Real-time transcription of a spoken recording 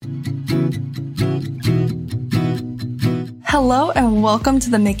Hello and welcome to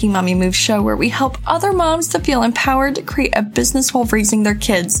the Making Mommy Move show, where we help other moms to feel empowered to create a business while raising their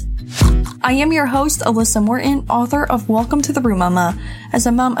kids. I am your host, Alyssa Morton, author of Welcome to the Room Mama. As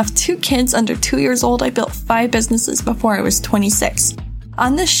a mom of 2 kids under 2 years old, I built 5 businesses before I was 26.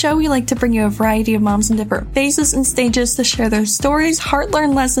 On this show, we like to bring you a variety of moms in different phases and stages to share their stories,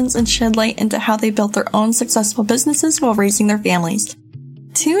 heart-learned lessons, and shed light into how they built their own successful businesses while raising their families.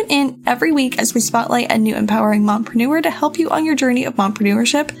 Tune in every week as we spotlight a new empowering mompreneur to help you on your journey of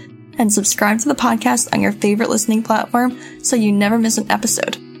mompreneurship, and subscribe to the podcast on your favorite listening platform so you never miss an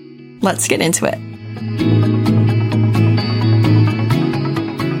episode. Let's get into it.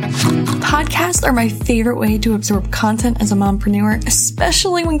 Podcasts are my favorite way to absorb content as a mompreneur,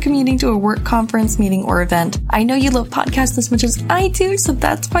 especially when commuting to a work conference, meeting, or event. I know you love podcasts as much as I do, so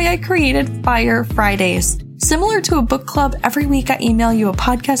that's why I created Fire Fridays. Similar to a book club, every week I email you a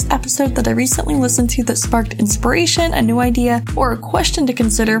podcast episode that I recently listened to that sparked inspiration, a new idea, or a question to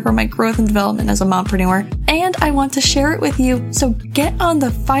consider for my growth and development as a mompreneur. And I want to share it with you, so get on the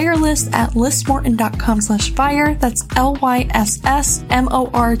Fire list at lissmorton.com/fire. That's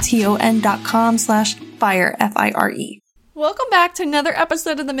LYSSMORTON.com/fire, FIRE. Welcome back to another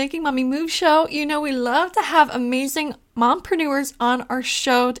episode of the Making Mommy Move show. You know, we love to have amazing mompreneurs on our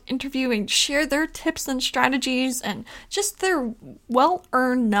show to interview and share their tips and strategies and just their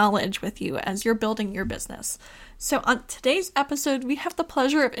well-earned knowledge with you as you're building your business. So on today's episode, we have the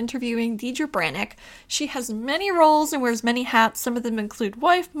pleasure of interviewing Deirdre Branick. She has many roles and wears many hats. Some of them include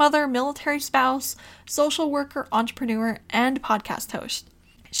wife, mother, military spouse, social worker, entrepreneur, and podcast host.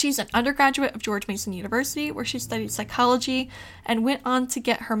 She's an undergraduate of George Mason University, where she studied psychology and went on to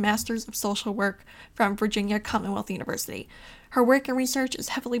get her Master's of Social Work from Virginia Commonwealth University. Her work and research is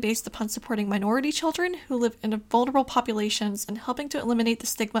heavily based upon supporting minority children who live in vulnerable populations and helping to eliminate the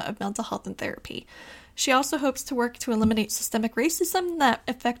stigma of mental health and therapy. She also hopes to work to eliminate systemic racism that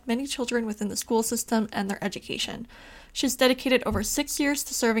affect many children within the school system and their education. She's dedicated over 6 years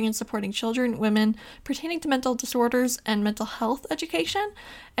to serving and supporting children, women pertaining to mental disorders and mental health education,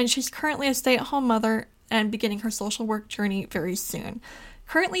 and she's currently a stay-at-home mother and beginning her social work journey very soon.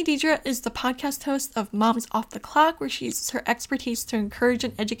 Currently, Deirdre is the podcast host of Moms Off the Clock, where she uses her expertise to encourage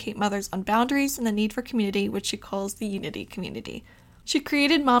and educate mothers on boundaries and the need for community, which she calls the Unity Community. She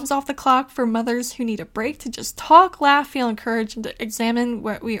created Moms Off the Clock for mothers who need a break to just talk, laugh, feel encouraged, and to examine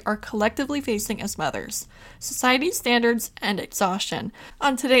what we are collectively facing as mothers: society standards and exhaustion.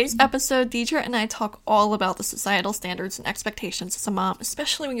 On today's episode, Deirdre and I talk all about the societal standards and expectations as a mom,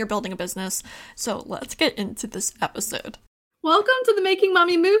 especially when you're building a business. So let's get into this episode. Welcome to the Making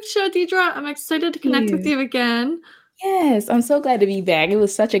Mommy Move show, Deirdre. I'm excited to connect with you again. Yes, I'm so glad to be back. It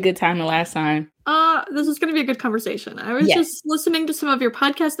was such a good time the last time. This is going to be a good conversation. I was just listening to some of your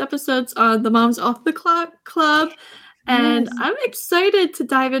podcast episodes on the Moms Off the Clock Club, and I'm excited to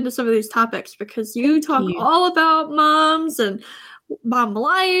dive into some of these topics because you talk all about moms and mom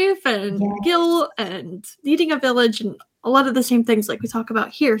life and guilt and needing a village and a lot of the same things like we talk about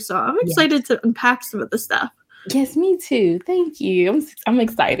here. So I'm excited to unpack some of the stuff. Yes, me too. Thank you. I'm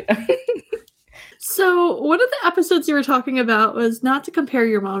excited. So one of the episodes you were talking about was not to compare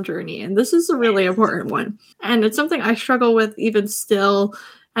your mom journey. And this is a really important one. And it's something I struggle with even still.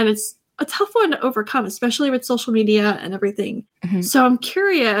 And it's a tough one to overcome, especially with social media and everything. Mm-hmm. So I'm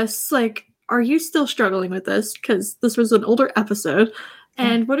curious, are you still struggling with this? Because this was an older episode.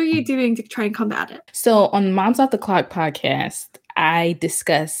 And what are you doing to try and combat it? So on Moms Off the Clock podcast, I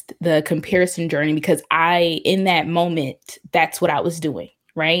discussed the comparison journey because in that moment, that's what I was doing.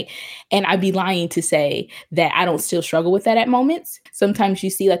 Right. And I'd be lying to say that I don't still struggle with that at moments. Sometimes you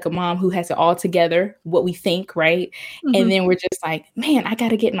see like a mom who has it all together, what we think. Right. Mm-hmm. And then we're just like, man, I got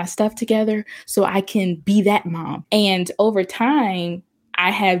to get my stuff together so I can be that mom. And over time,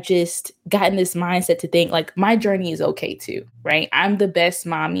 I have just gotten this mindset to think like my journey is okay too. Right. I'm the best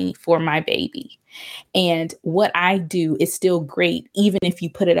mommy for my baby. And what I do is still great, even if you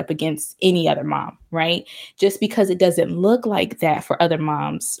put it up against any other mom, right? Just because it doesn't look like that for other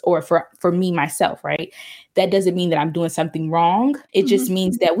moms or for me, myself, right? That doesn't mean that I'm doing something wrong. It just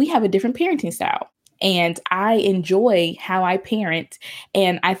means that we have a different parenting style. And I enjoy how I parent.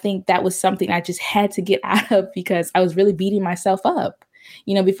 And I think that was something I just had to get out of because I was really beating myself up.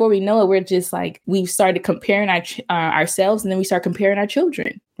 You know, before we know it, we're just like, we've started comparing ourselves and then we start comparing our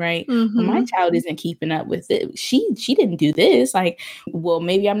children, right? Mm-hmm. Well, my child isn't keeping up with it. She didn't do this. Like, well,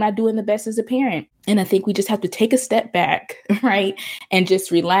 maybe I'm not doing the best as a parent. And I think we just have to take a step back, right? And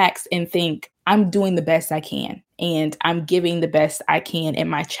just relax and think, I'm doing the best I can. and I'm giving the best I can, and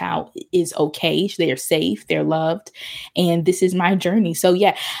my child is okay. They're safe, they're loved, and this is my journey. So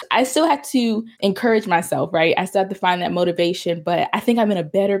yeah, I still have to encourage myself, right? I still have to find that motivation, but I think I'm in a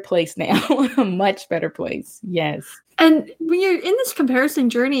better place now, a much better place. Yes. And when you're in this comparison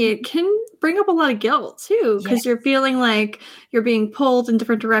journey, it can bring up a lot of guilt too, because you're feeling like you're being pulled in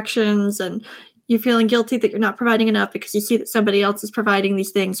different directions, and you're feeling guilty that you're not providing enough because you see that somebody else is providing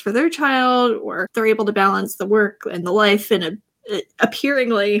these things for their child, or they're able to balance the work and the life in a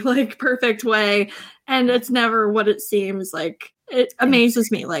appearingly like perfect way. And it's never what it seems like. It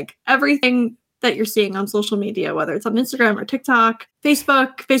amazes me. Like everything that you're seeing on social media, whether it's on Instagram or TikTok,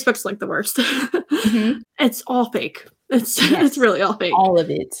 Facebook's like the worst. It's all fake. It's really all fake. All of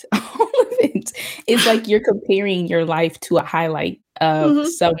it. All of it. It's like you're comparing your life to a highlight of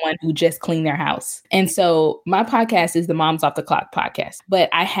someone who just cleaned their house. And so my podcast is the Moms Off the Clock podcast, but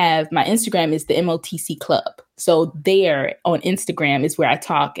I have my Instagram is the MOTC Club. So there on Instagram is where I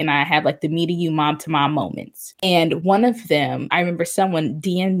talk, and I have like the meeting you mom to mom moments. And one of them, I remember someone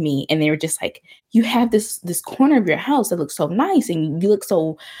DM'd me and they were just like, you have this corner of your house that looks so nice and you look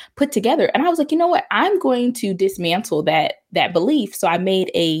so put together. And I was like, you know what? I'm going to dismantle that belief. So I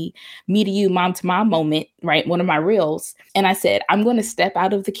made a me to you mom to mom moment, right? One of my reels. And I said, I'm going to step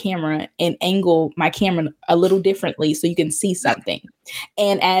out of the camera and angle my camera a little differently so you can see something.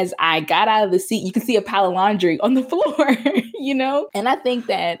 And as I got out of the seat, you can see a pile of laundry on the floor, you know? And I think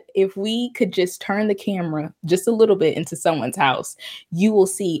that if we could just turn the camera just a little bit into someone's house, you will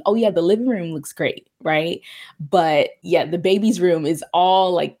see, oh yeah, the living room looks great, right? But yeah, the baby's room is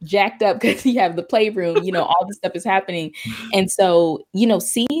all like jacked up because you have the playroom, you know, all this stuff is happening. And so, you know,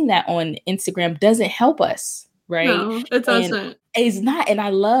 seeing that on Instagram doesn't help us, right? No, it doesn't. And it's not. And I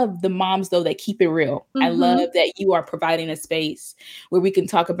love the moms, though, that keep it real. I love that you are providing a space where we can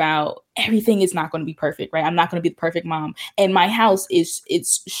talk about everything is not going to be perfect, right? I'm not going to be the perfect mom. And my house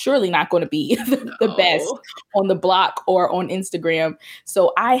it's surely not going to be the best on the block or on Instagram.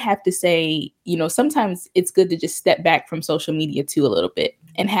 So I have to say, you know, sometimes it's good to just step back from social media too a little bit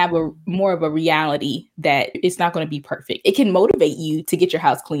and have a more of a reality that it's not going to be perfect. It can motivate you to get your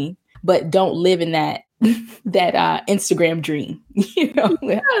house clean, but don't live in that Instagram dream, you know?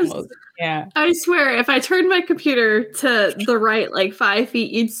 Yes. Yeah. I swear, if I turned my computer to the right, like 5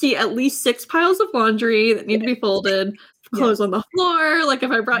 feet, you'd see at least 6 piles of laundry that need to be folded, clothes on the floor. Like if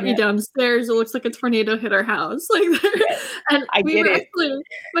I brought you downstairs, it looks like a tornado hit our house. Like, and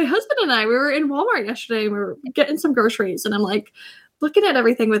my husband and I, we were in Walmart yesterday. We were getting some groceries, and I'm like, looking at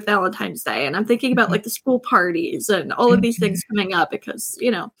everything with Valentine's Day, and I'm thinking about like the school parties and all of these things coming up because,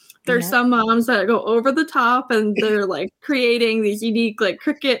 you know, there's some moms that go over the top and they're like creating these unique like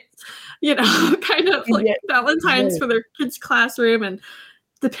Cricut, you know, kind of like Valentine's for their kids' classroom and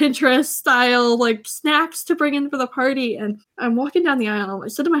the Pinterest style like snacks to bring in for the party. And I'm walking down the aisle. I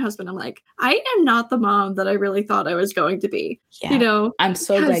said to my husband, I'm like, I am not the mom that I really thought I was going to be. Yeah. You know, I'm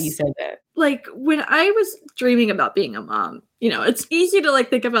so glad you said that. Like when I was dreaming about being a mom, you know, it's easy to like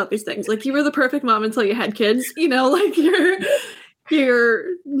think about these things. Like you were the perfect mom until you had kids, you know, like you're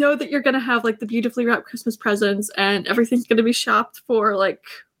know that you're going to have like the beautifully wrapped Christmas presents and everything's going to be shopped for like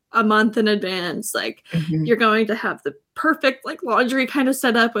a month in advance. Like you're going to have the perfect like laundry kind of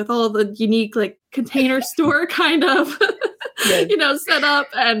set up with all the unique like container store kind of, you know, set up,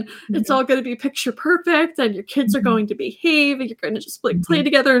 and it's all going to be picture perfect, and your kids are going to behave, and you're going to just like play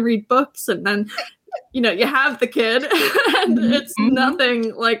together and read books, and then you know, you have the kid and it's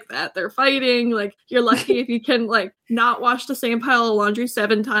nothing like that. They're fighting. Like you're lucky if you can like not wash the same pile of laundry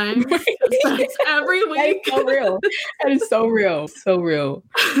 7 times. That's every week. That is so real. That is so real. So real.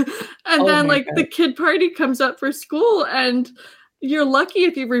 And then like the kid party comes up for school, and you're lucky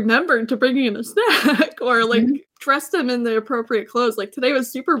if you remembered to bring in a snack or like dress them in the appropriate clothes. Like today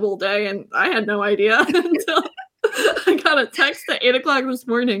was Super Bowl day and I had no idea until I got a text at 8 o'clock this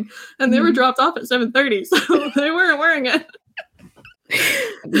morning, and they were dropped off at 7:30, so they weren't wearing it.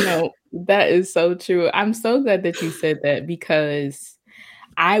 No, that is so true. I'm so glad that you said that, because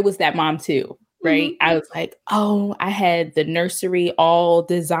I was that mom too, right? I was like, oh, I had the nursery all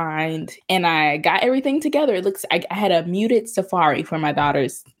designed, and I got everything together. I had a muted safari for my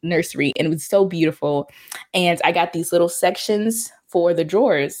daughter's nursery, and it was so beautiful. And I got these little sections for the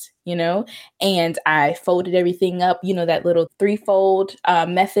drawers, you know, and I folded everything up, you know, that little 3-fold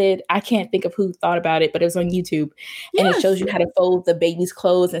method. I can't think of who thought about it, but it was on YouTube. And it shows you how to fold the baby's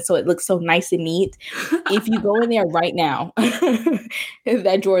clothes. And so it looks so nice and neat. If you go in there right now,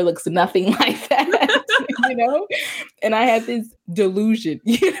 that drawer looks nothing like that, you know? And I had this delusion,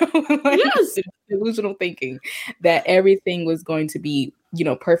 you know, delusional thinking that everything was going to be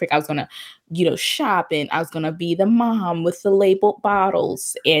perfect. I was going to, shop, and I was going to be the mom with the labeled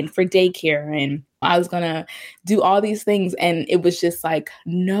bottles and for daycare, and I was going to do all these things. And it was just like,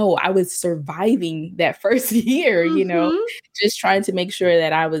 no, I was surviving that first year, just trying to make sure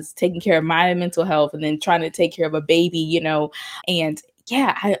that I was taking care of my mental health and then trying to take care of a baby, and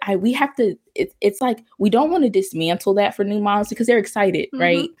yeah, we have to, it's like, we don't want to dismantle that for new moms because they're excited,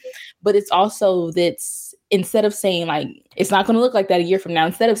 right? But it's also that's, instead of saying like, it's not going to look like that a year from now,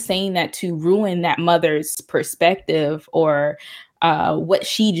 instead of saying that to ruin that mother's perspective or what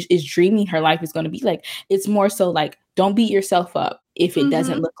she is dreaming her life is going to be like, it's more so like, don't beat yourself up if it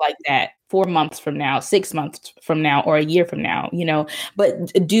doesn't look like that 4 months from now, 6 months from now, or a year from now,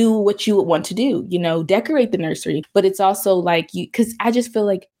 but do what you would want to do, decorate the nursery. But it's also like because I just feel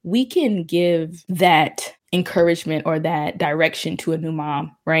like we can give that encouragement or that direction to a new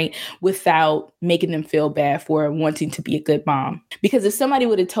mom, right? Without making them feel bad for wanting to be a good mom. Because if somebody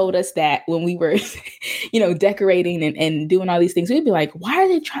would have told us that when we were, decorating and doing all these things, we'd be like, why are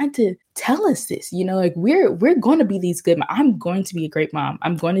they trying to tell us this? Like we're going to be these good I'm going to be a great mom.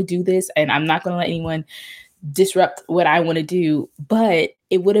 I'm going to do this, and I'm not going to let anyone disrupt what I want to do. But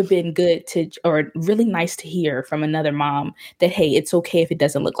it would have been good or really nice to hear from another mom that, hey, it's okay if it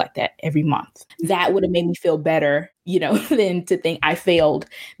doesn't look like that every month. That would have made me feel better, than to think I failed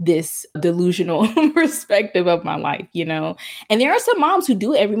this delusional perspective of my life, And there are some moms who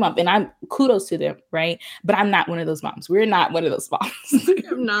do it every month, and I'm kudos to them, right? But I'm not one of those moms. We're not one of those moms.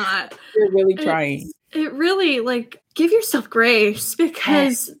 I'm not. We're really trying. It really, give yourself grace,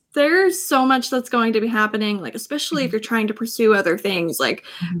 because there's so much that's going to be happening, especially if you're trying to pursue other things, like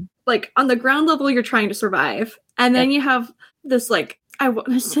on the ground level, you're trying to survive. And then you have this, I want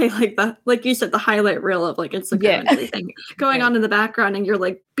to say like you said, the highlight reel of Instagram and everything going on in the background, and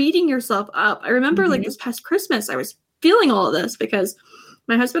you're beating yourself up. I remember this past Christmas, I was feeling all of this because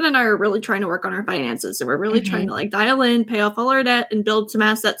my husband and I are really trying to work on our finances. So we're really trying to dial in, pay off all our debt, and build some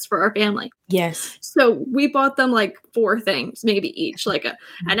assets for our family. Yes. So we bought them 4 things, maybe each,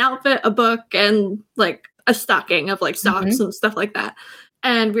 an outfit, a book, and a stocking of socks and stuff like that.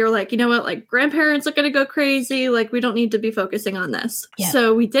 And we were like, you know what, grandparents are going to go crazy. We don't need to be focusing on this. Yeah.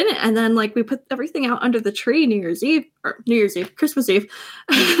 So we didn't. And then we put everything out under the tree Christmas Eve.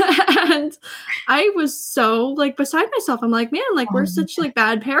 And I was so beside myself. I'm like, man, we're such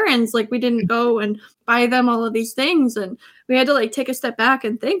bad parents. We didn't go and buy them all of these things. And we had to take a step back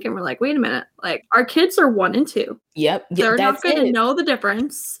and think. And we're like, wait a minute, our kids are 1 and 2. Yep. They're not going to know the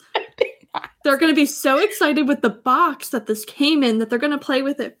difference. They're going to be so excited with the box that this came in that they're going to play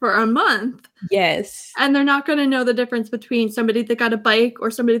with it for a month. Yes. And they're not going to know the difference between somebody that got a bike or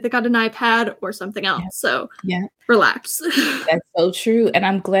somebody that got an iPad or something else. Yeah. So relax. That's so true. And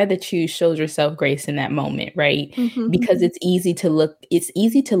I'm glad that you showed yourself grace in that moment, right? Because it's easy to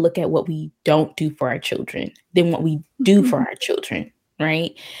look at what we don't do for our children than what we do for our children.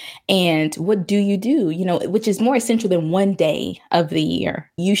 Right. And what do, which is more essential than one day of the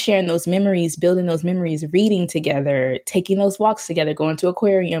year. You sharing those memories, building those memories, reading together, taking those walks together, going to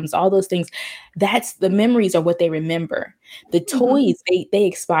aquariums, all those things. That's the memories are what they remember. The toys, they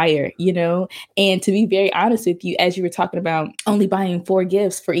expire, and to be very honest with you, as you were talking about only buying 4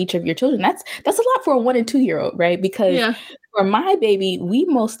 gifts for each of your children, that's a lot for a 1 and 2 year old. Right. Because for my baby,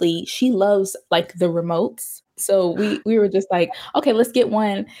 she loves the remotes. So we were just like, okay, let's get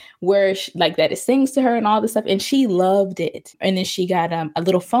one where that it sings to her and all this stuff. And she loved it. And then she got a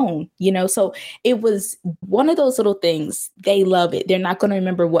little phone, so it was one of those little things. They love it. They're not going to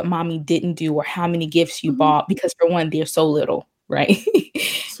remember what mommy didn't do or how many gifts you bought, because for one, they're so little. Right.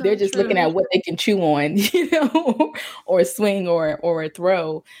 So they're just looking at what they can chew on, or swing or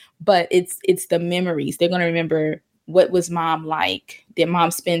throw. But it's the memories. They're going to remember, what was mom like? Did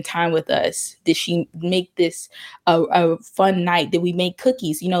mom spend time with us? Did she make this a fun night? Did we make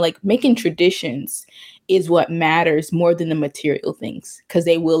cookies? Making traditions is what matters more than the material things, because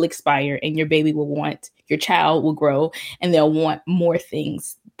they will expire, and your child will grow, and they'll want more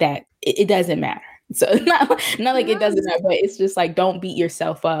things that it doesn't matter. So not like it doesn't matter, but it's just don't beat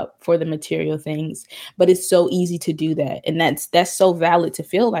yourself up for the material things. But it's so easy to do that. And that's so valid to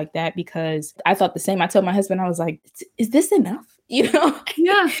feel like that, because I thought the same. I told my husband, I was like, is this enough? Yeah.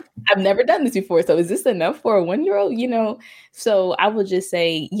 I've never done this before. So is this enough for a 1-year-old? So I will just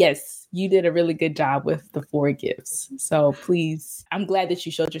say, yes, you did a really good job with the 4 gifts. So please, I'm glad that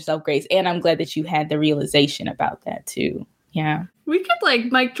you showed yourself grace, and I'm glad that you had the realization about that too. Yeah. We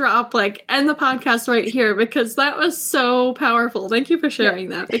could mic drop, end the podcast right here, because that was so powerful. Thank you for sharing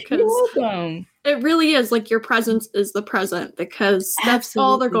that, because you're welcome. It really is your presence is the present, because that's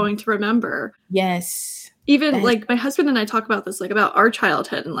all they're going to remember. Yes. even like my husband and I talk about this, like about our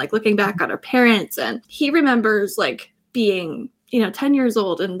childhood and like looking back on our parents, and he remembers like being, 10 years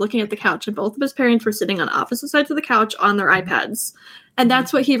old and looking at the couch, and both of his parents were sitting on opposite sides of the couch on their iPads. And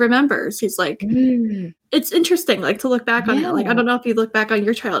that's what he remembers. He's like, it's interesting, like, to look back on it. Like, I don't know if you look back on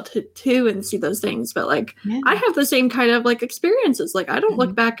your childhood too and see those things, but like, I have the same kind of like experiences. Like, I don't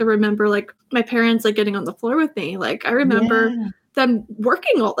look back and remember like my parents like getting on the floor with me. Like, I remember them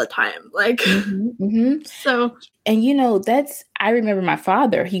working all the time. Like, so. And I remember my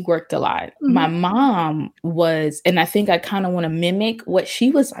father, he worked a lot. My mom was, and I think I kind of want to mimic what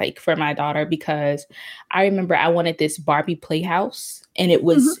she was like for my daughter, because I remember I wanted this Barbie playhouse. And it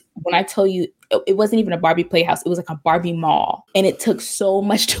was, when I tell you, it wasn't even a Barbie playhouse. It was like a Barbie mall. And it took so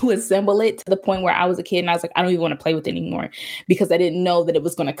much to assemble it, to the point where I was a kid and I was like, I don't even want to play with it anymore, because I didn't know that it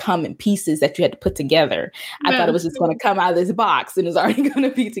was going to come in pieces that you had to put together. I thought it was just going to come out of this box and it's already going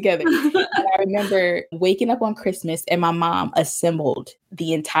to be together. And I remember waking up on Christmas and my mom assembled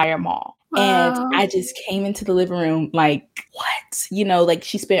the entire mall. Wow. And I just came into the living room like, what? Like,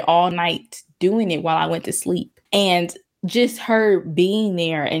 she spent all night doing it while I went to sleep. And just her being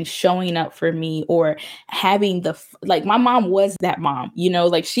there and showing up for me, or having like, my mom was that mom,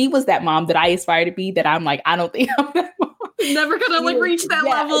 like, she was that mom that I aspire to be, that I'm like, I don't think I'm that mom. Never gonna like reach that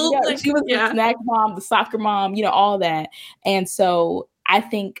level. Like, she was the snack mom, the soccer mom, all that. And so I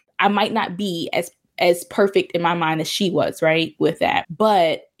think I might not be as perfect in my mind as she was, right, with that.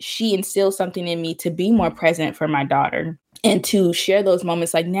 But she instilled something in me to be more present for my daughter and to share those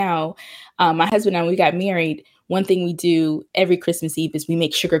moments. Like now, my husband and I, we got married. One thing we do every Christmas Eve is we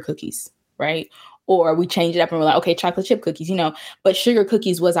make sugar cookies, right? Or we change it up and we're like, okay, chocolate chip cookies, but sugar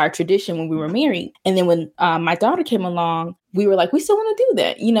cookies was our tradition when we were married. And then when my daughter came along, we were like, we still want to do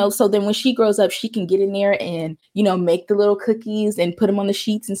that, so then when she grows up, she can get in there and, make the little cookies and put them on the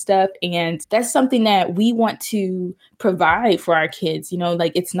sheets and stuff. And that's something that we want to provide for our kids,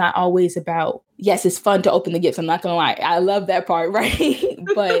 like, it's not always about, yes, it's fun to open the gifts. I'm not going to lie. I love that part. Right.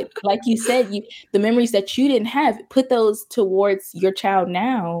 But like you said, the memories that you didn't have, put those towards your child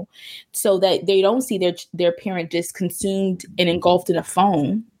now, so that they don't see their parent just consumed and engulfed in a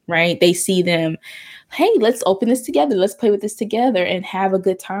phone. Right. They see them, hey, let's open this together. Let's play with this together and have a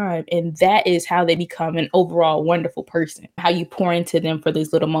good time. And that is how they become an overall wonderful person, how you pour into them for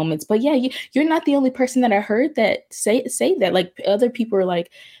these little moments. But yeah, you're not the only person that I heard that say that. Like, other people are like,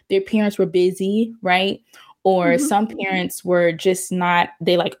 their parents were busy, right? Or some parents were just not,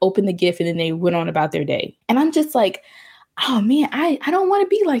 they like opened the gift and then they went on about their day. And I'm just like, oh man, I don't want to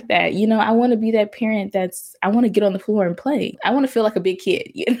be like that. I want to be that parent I want to get on the floor and play. I want to feel like a big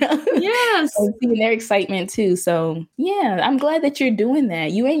kid, Yes. And seeing their excitement too. So yeah, I'm glad that you're doing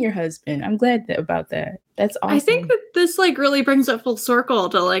that. You and your husband. I'm glad about that. That's awesome. I think that this like really brings it full circle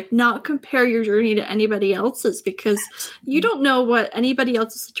to like not compare your journey to anybody else's, because you don't know what anybody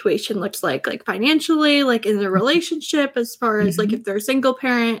else's situation looks like financially, like in their relationship, as far as like if they're a single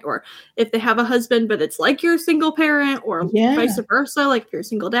parent or if they have a husband, but it's like you're a single parent, or vice versa, like if you're a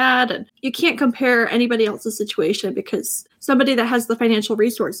single dad. And you can't compare anybody else's situation, because somebody that has the financial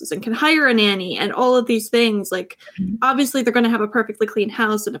resources and can hire a nanny and all of these things, like obviously they're going to have a perfectly clean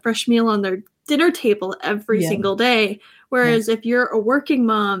house and a fresh meal on their dinner table every single day. Whereas if you're a working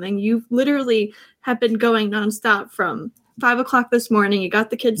mom and you literally have been going nonstop from 5 o'clock this morning, you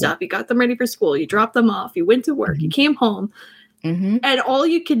got the kids up, you got them ready for school, you dropped them off, you went to work, you came home, and all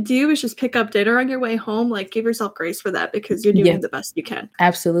you can do is just pick up dinner on your way home. Like, give yourself grace for that, because you're doing the best you can.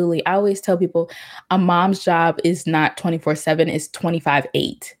 Absolutely. I always tell people a mom's job is not 24/7, it's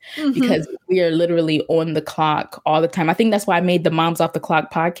 25/8, because we are literally on the clock all the time. I think that's why I made the Moms Off the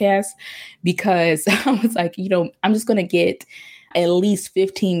Clock podcast, because I was like, I'm just going to get at least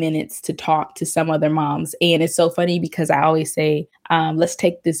 15 minutes to talk to some other moms. And it's so funny because I always say, let's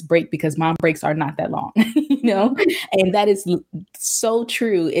take this break, because mom breaks are not that long, and that is so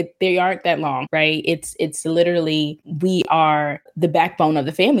true. They aren't that long, right? It's literally, we are the backbone of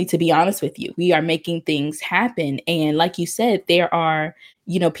the family, to be honest with you. We are making things happen. And like you said, there are,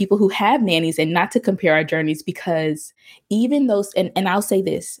 people who have nannies, and not to compare our journeys, because even those, and I'll say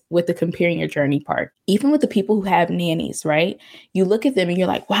this with the comparing your journey part, even with the people who have nannies, right? You look at them and you're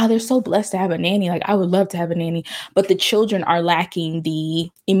like, wow, they're so blessed to have a nanny. Like, I would love to have a nanny, but the children are lacking the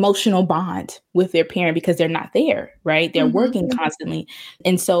emotional bond with their parent because they're not there, right? They're working constantly.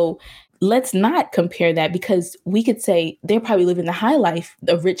 And so let's not compare that, because we could say they're probably living the high life,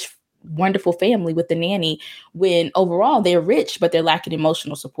 the rich, wonderful family with the nanny, when overall they're rich, but they're lacking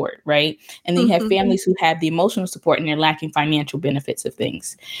emotional support, right? And then you have families who have the emotional support and they're lacking financial benefits of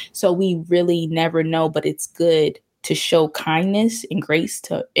things. So we really never know, but it's good to show kindness and grace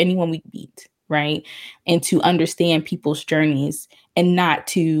to anyone we meet, right? And to understand people's journeys and not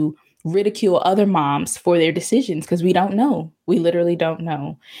to ridicule other moms for their decisions, because we don't know. We literally don't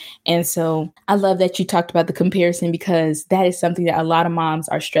know. And so I love that you talked about the comparison, because that is something that a lot of moms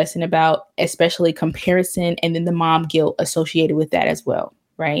are stressing about, especially comparison and then the mom guilt associated with that as well.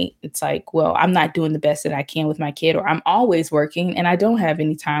 Right? It's like, well, I'm not doing the best that I can with my kid, or I'm always working and I don't have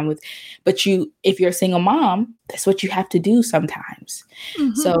any time with, but if you're a single mom, that's what you have to do sometimes.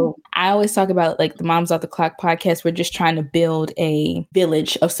 Mm-hmm. So I always talk about like the Moms Off the Clock podcast. We're just trying to build a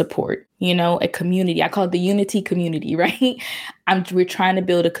village of support, a community. I call it the unity community, right? We're trying to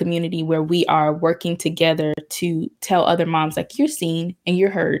build a community where we are working together to tell other moms like, you're seen and you're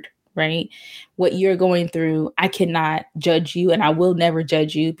heard. Right? What you're going through, I cannot judge you, and I will never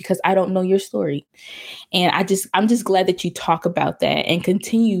judge you because I don't know your story. And I'm just glad that you talk about that and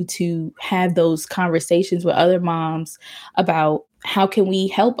continue to have those conversations with other moms about how can we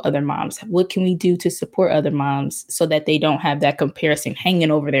help other moms? What can we do to support other moms so that they don't have that comparison hanging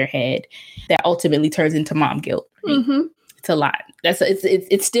over their head that ultimately turns into mom guilt? Right? Mm-hmm. It's a lot.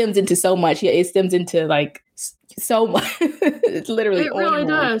 It stems into so much. Yeah, it stems into like so much. It's literally it really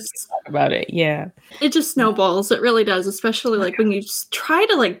does talk about it. Yeah, it just snowballs. It really does, especially like when you just try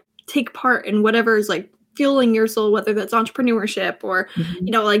to like take part in whatever is like fueling your soul, whether that's entrepreneurship or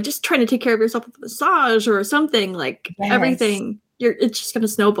like just trying to take care of yourself with a massage or something. Like everything, it's just going to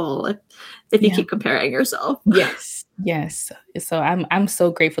snowball if you keep comparing yourself. Yes. So I'm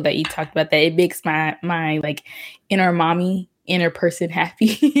so grateful that you talked about that. It makes my like inner person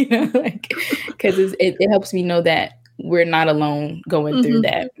happy, because it helps me know that we're not alone going through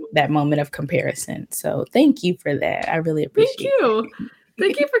that moment of comparison. So thank you for that. I really appreciate it.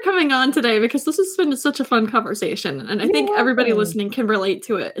 Thank you for coming on today, because this has been such a fun conversation. And I think everybody listening can relate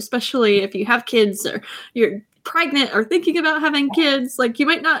to it, especially if you have kids or you're pregnant or thinking about having kids. Like, you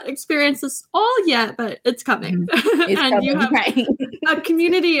might not experience this all yet, but it's coming. And you have a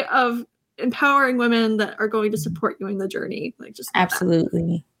community of empowering women that are going to support you in the journey. Like, just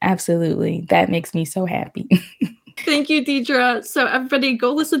absolutely. That makes me so happy. Thank you, Deirdre. So everybody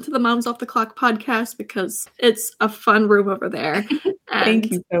go listen to the Moms Off the Clock podcast, because it's a fun room over there.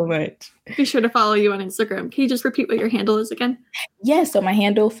 Thank you so much. Be sure to follow you on Instagram. Can you just repeat what your handle is again? Yes. So my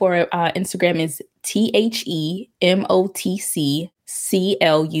handle for Instagram is THEMOTCCLUB.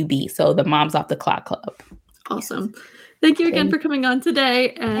 So the Moms Off the Clock Club. Awesome. Thank you again for coming on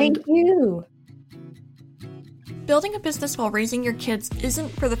today. And thank you. Building a business while raising your kids isn't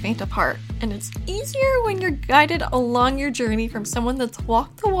for the faint of heart, and it's easier when you're guided along your journey from someone that's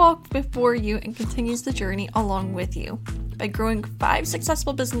walked the walk before you and continues the journey along with you. By growing 5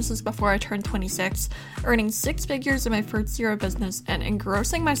 successful businesses before I turned 26, earning 6 figures in my first year of business, and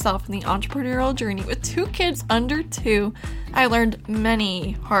engrossing myself in the entrepreneurial journey with 2 kids under 2, I learned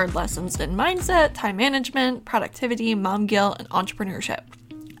many hard lessons in mindset, time management, productivity, mom guilt, and entrepreneurship.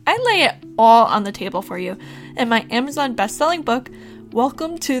 I lay it all on the table for you in my Amazon best-selling book,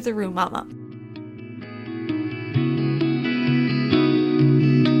 Welcome to the Room Mama.